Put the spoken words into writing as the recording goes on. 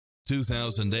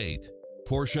2008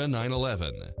 Porsche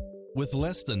 911. With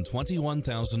less than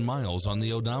 21,000 miles on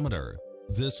the odometer,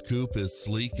 this coupe is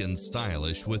sleek and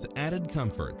stylish with added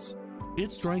comforts.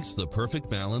 It strikes the perfect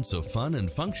balance of fun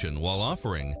and function while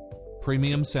offering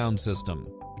premium sound system,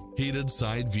 heated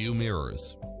side view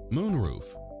mirrors, moonroof,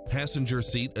 passenger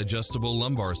seat adjustable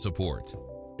lumbar support,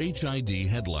 HID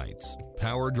headlights,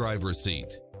 power driver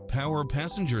seat, power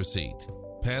passenger seat,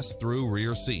 pass-through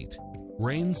rear seat,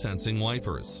 rain-sensing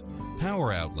wipers,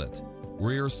 power outlet,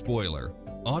 rear spoiler,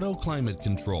 auto climate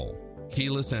control,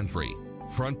 keyless entry,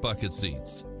 front bucket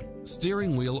seats,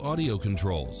 steering wheel audio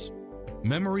controls,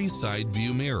 memory side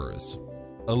view mirrors,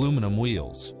 aluminum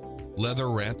wheels,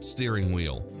 leather-wrapped steering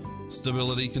wheel,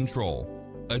 stability control,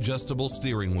 adjustable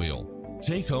steering wheel.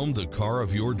 Take home the car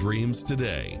of your dreams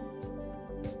today.